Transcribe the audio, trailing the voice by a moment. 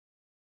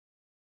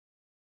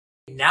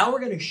Now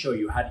we're going to show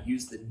you how to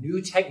use the new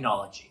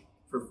technology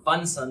for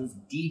FunSun's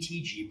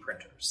DTG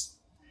printers.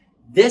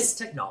 This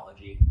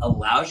technology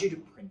allows you to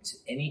print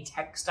any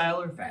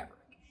textile or fabric,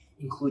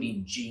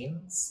 including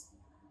jeans,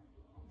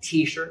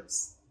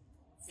 t-shirts,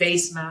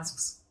 face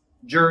masks,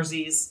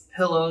 jerseys,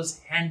 pillows,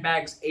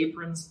 handbags,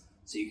 aprons,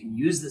 so you can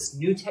use this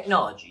new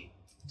technology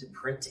to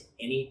print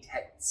any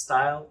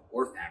textile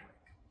or fabric.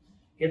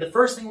 Okay, the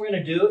first thing we're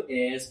going to do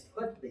is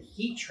put the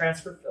heat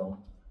transfer film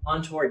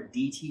onto our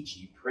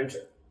DTG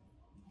printer.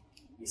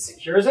 He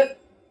secures it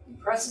and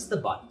presses the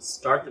button to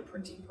start the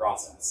printing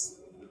process.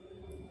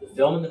 The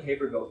film and the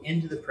paper go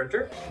into the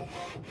printer,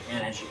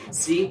 and as you can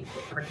see,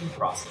 the printing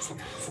process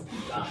has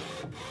begun.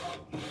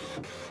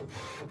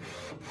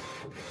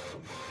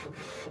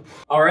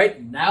 All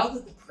right, now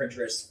that the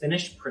printer has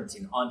finished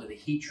printing onto the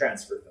heat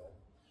transfer film,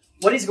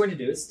 what he's going to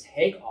do is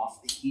take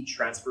off the heat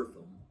transfer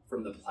film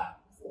from the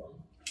platform,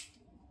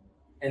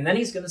 and then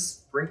he's going to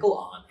sprinkle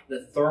on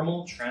the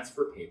thermal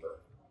transfer paper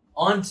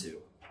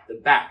onto the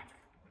back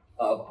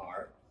of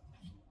our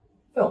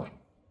film.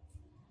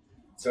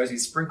 So as he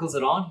sprinkles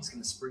it on, he's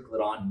going to sprinkle it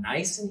on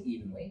nice and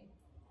evenly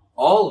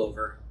all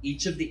over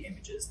each of the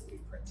images that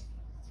we've printed.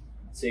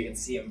 So you can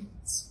see him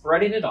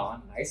spreading it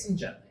on nice and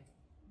gently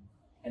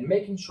and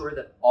making sure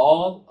that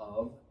all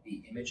of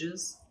the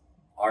images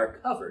are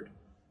covered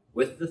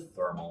with the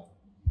thermal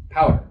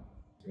powder.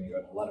 We're going to go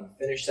ahead and let him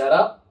finish that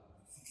up.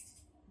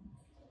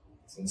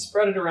 He's going to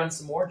spread it around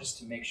some more just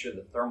to make sure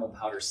the thermal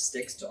powder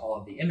sticks to all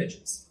of the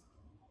images.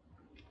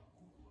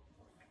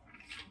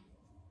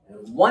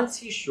 And once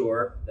he's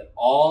sure that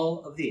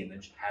all of the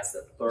image has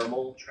the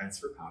thermal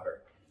transfer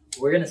powder,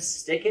 we're going to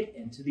stick it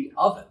into the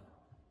oven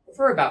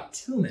for about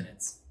 2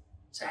 minutes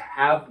to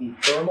have the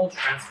thermal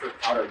transfer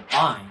powder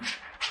bind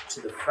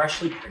to the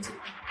freshly printed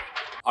image.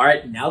 All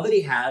right, now that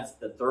he has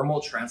the thermal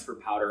transfer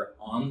powder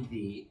on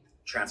the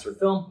transfer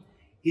film,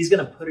 he's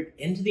going to put it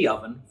into the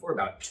oven for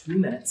about 2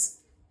 minutes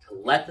to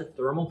let the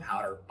thermal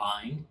powder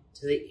bind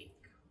to the ink.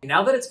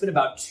 Now that it's been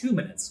about 2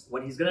 minutes,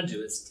 what he's going to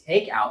do is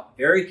take out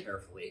very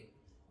carefully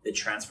the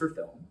transfer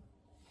film,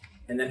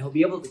 and then he'll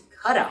be able to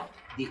cut out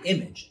the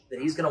image that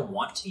he's going to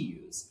want to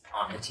use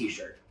on the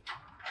t-shirt.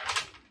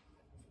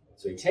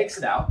 So he takes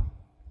it out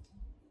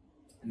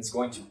and is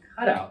going to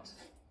cut out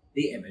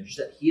the image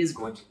that he is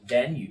going to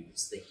then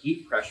use the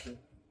heat press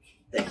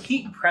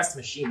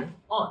machine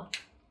on.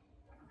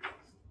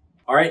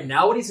 All right,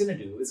 now what he's going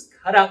to do is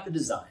cut out the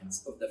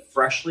designs of the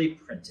freshly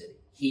printed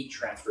heat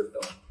transfer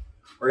film.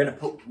 We're going to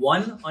put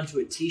one onto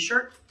a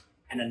t-shirt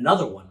and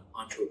another one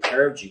onto a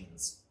pair of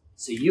jeans,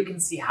 so you can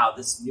see how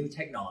this new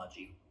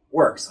technology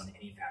works on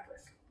any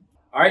fabric.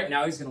 All right,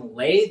 now he's going to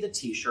lay the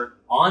t-shirt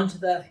onto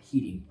the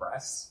heating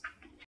press.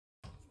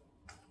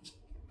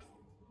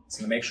 He's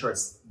going to make sure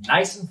it's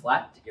nice and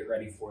flat to get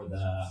ready for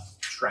the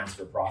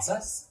transfer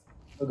process.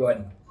 He'll go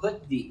ahead and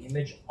put the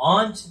image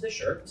onto the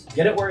shirt,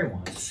 get it where he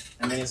wants,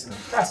 and then he's going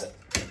to press it.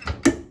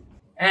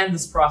 And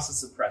this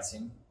process of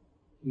pressing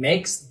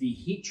makes the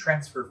heat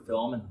transfer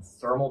film and the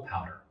thermal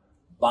powder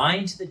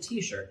bind to the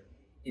t-shirt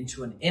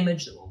into an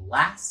image that will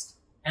last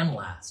and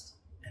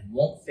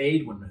won't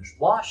fade when it's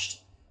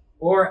washed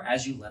or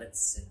as you let it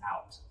sit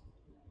out.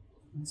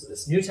 So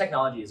this new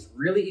technology is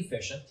really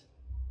efficient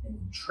in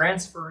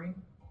transferring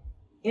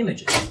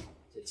images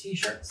to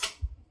t-shirts,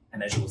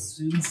 and as you will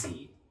soon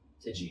see,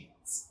 to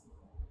jeans.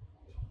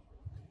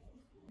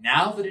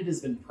 Now that it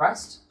has been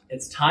pressed,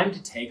 it's time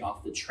to take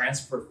off the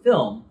transfer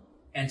film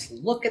and to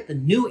look at the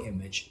new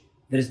image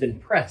that has been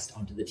pressed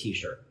onto the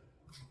t-shirt.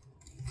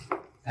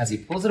 As he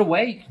pulls it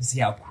away, you can see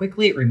how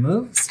quickly it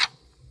removes,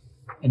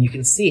 and you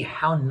can see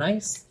how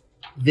nice,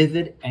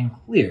 vivid, and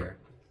clear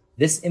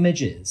this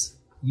image is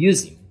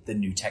using the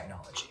new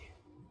technology.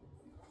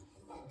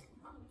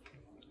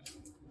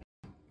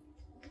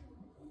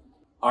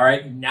 All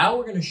right, now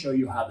we're going to show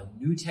you how the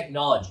new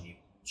technology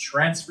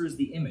transfers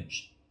the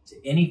image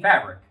to any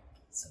fabric,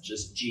 such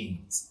as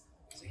jeans.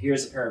 So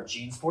here's a pair of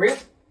jeans for you.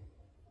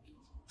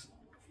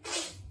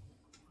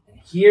 And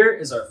here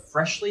is our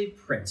freshly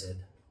printed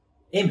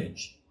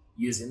image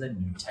using the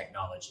new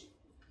technology.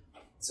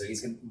 So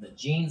he's going to put the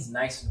jeans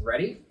nice and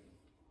ready.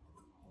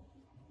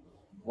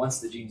 Once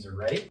the jeans are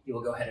ready, he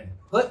will go ahead and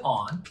put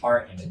on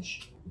our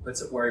image. He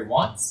puts it where he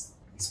wants.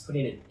 He's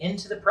putting it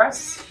into the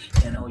press,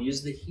 and he'll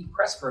use the heat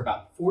press for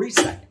about 40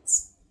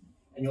 seconds.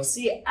 And you'll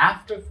see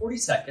after 40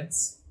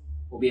 seconds,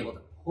 we'll be able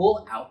to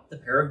pull out the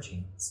pair of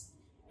jeans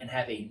and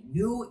have a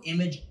new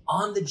image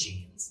on the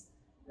jeans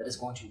that is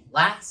going to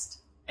last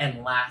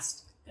and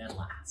last and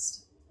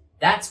last.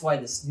 That's why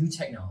this new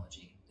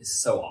technology is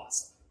so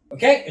awesome.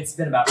 Okay, it's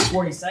been about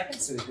 40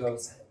 seconds, so he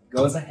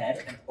goes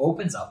ahead and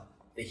opens up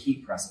the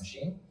heat press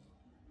machine.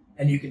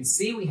 And you can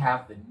see we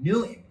have the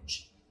new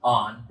image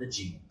on the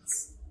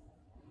jeans.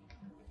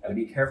 Gotta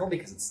be careful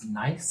because it's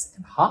nice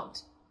and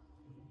hot,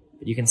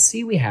 but you can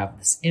see we have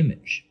this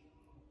image.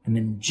 And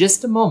in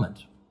just a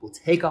moment, we'll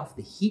take off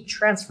the heat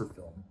transfer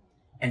film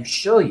and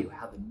show you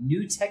how the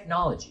new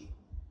technology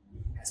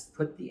has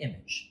put the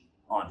image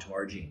onto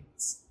our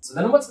jeans. So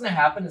then what's gonna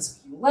happen is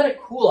if you let it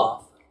cool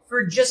off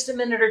for just a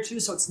minute or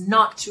two so it's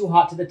not too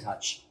hot to the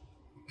touch.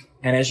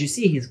 And as you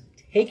see, he's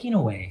taking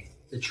away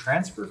the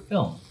transfer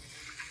film,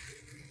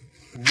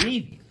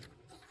 leaving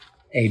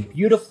a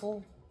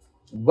beautiful,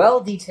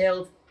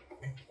 well-detailed,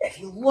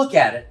 if you look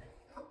at it,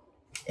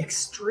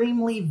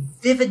 extremely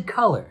vivid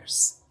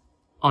colors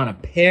on a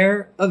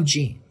pair of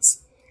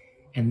jeans.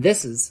 And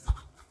this is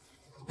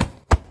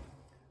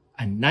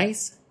a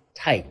nice,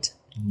 tight,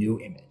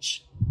 new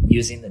image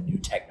using the new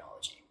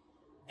technology.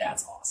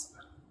 That's awesome.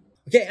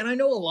 Okay, and I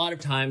know a lot of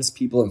times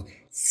people have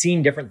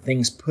seen different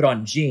things put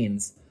on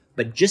jeans,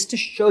 but just to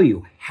show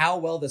you how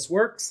well this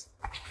works,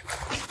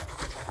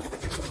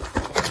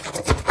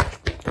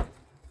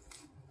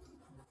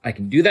 I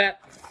can do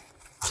that.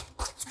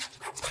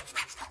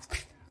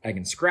 I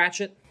can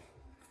scratch it.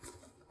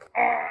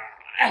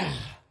 I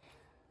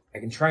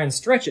can try and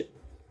stretch it.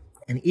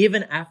 And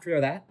even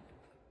after that,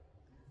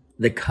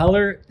 the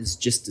color is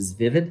just as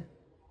vivid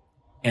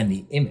and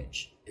the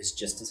image is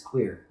just as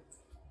clear.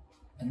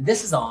 And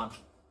this is on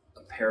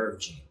a pair of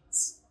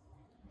jeans.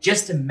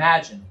 Just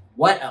imagine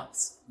what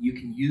else you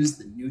can use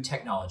the new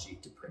technology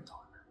to print on.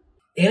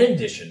 In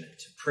addition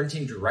to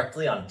printing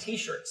directly on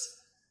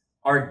t-shirts,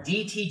 our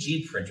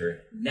DTG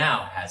printer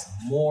now has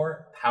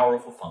more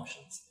powerful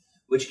functions,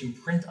 which can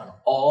print on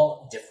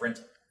all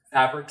different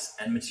fabrics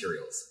and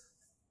materials,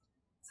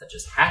 such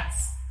as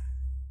hats,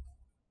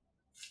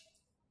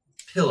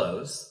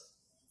 pillows,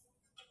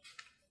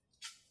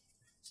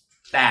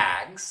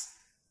 bags,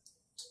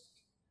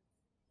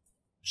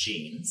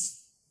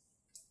 jeans.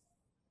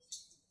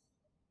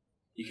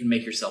 You can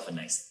make yourself a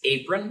nice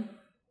apron.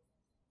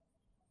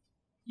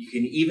 You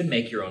can even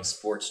make your own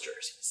sports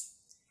jerseys.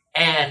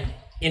 And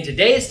in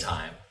today's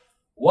time,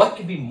 what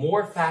could be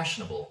more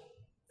fashionable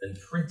than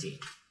printing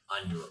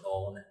on your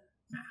own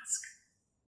mask?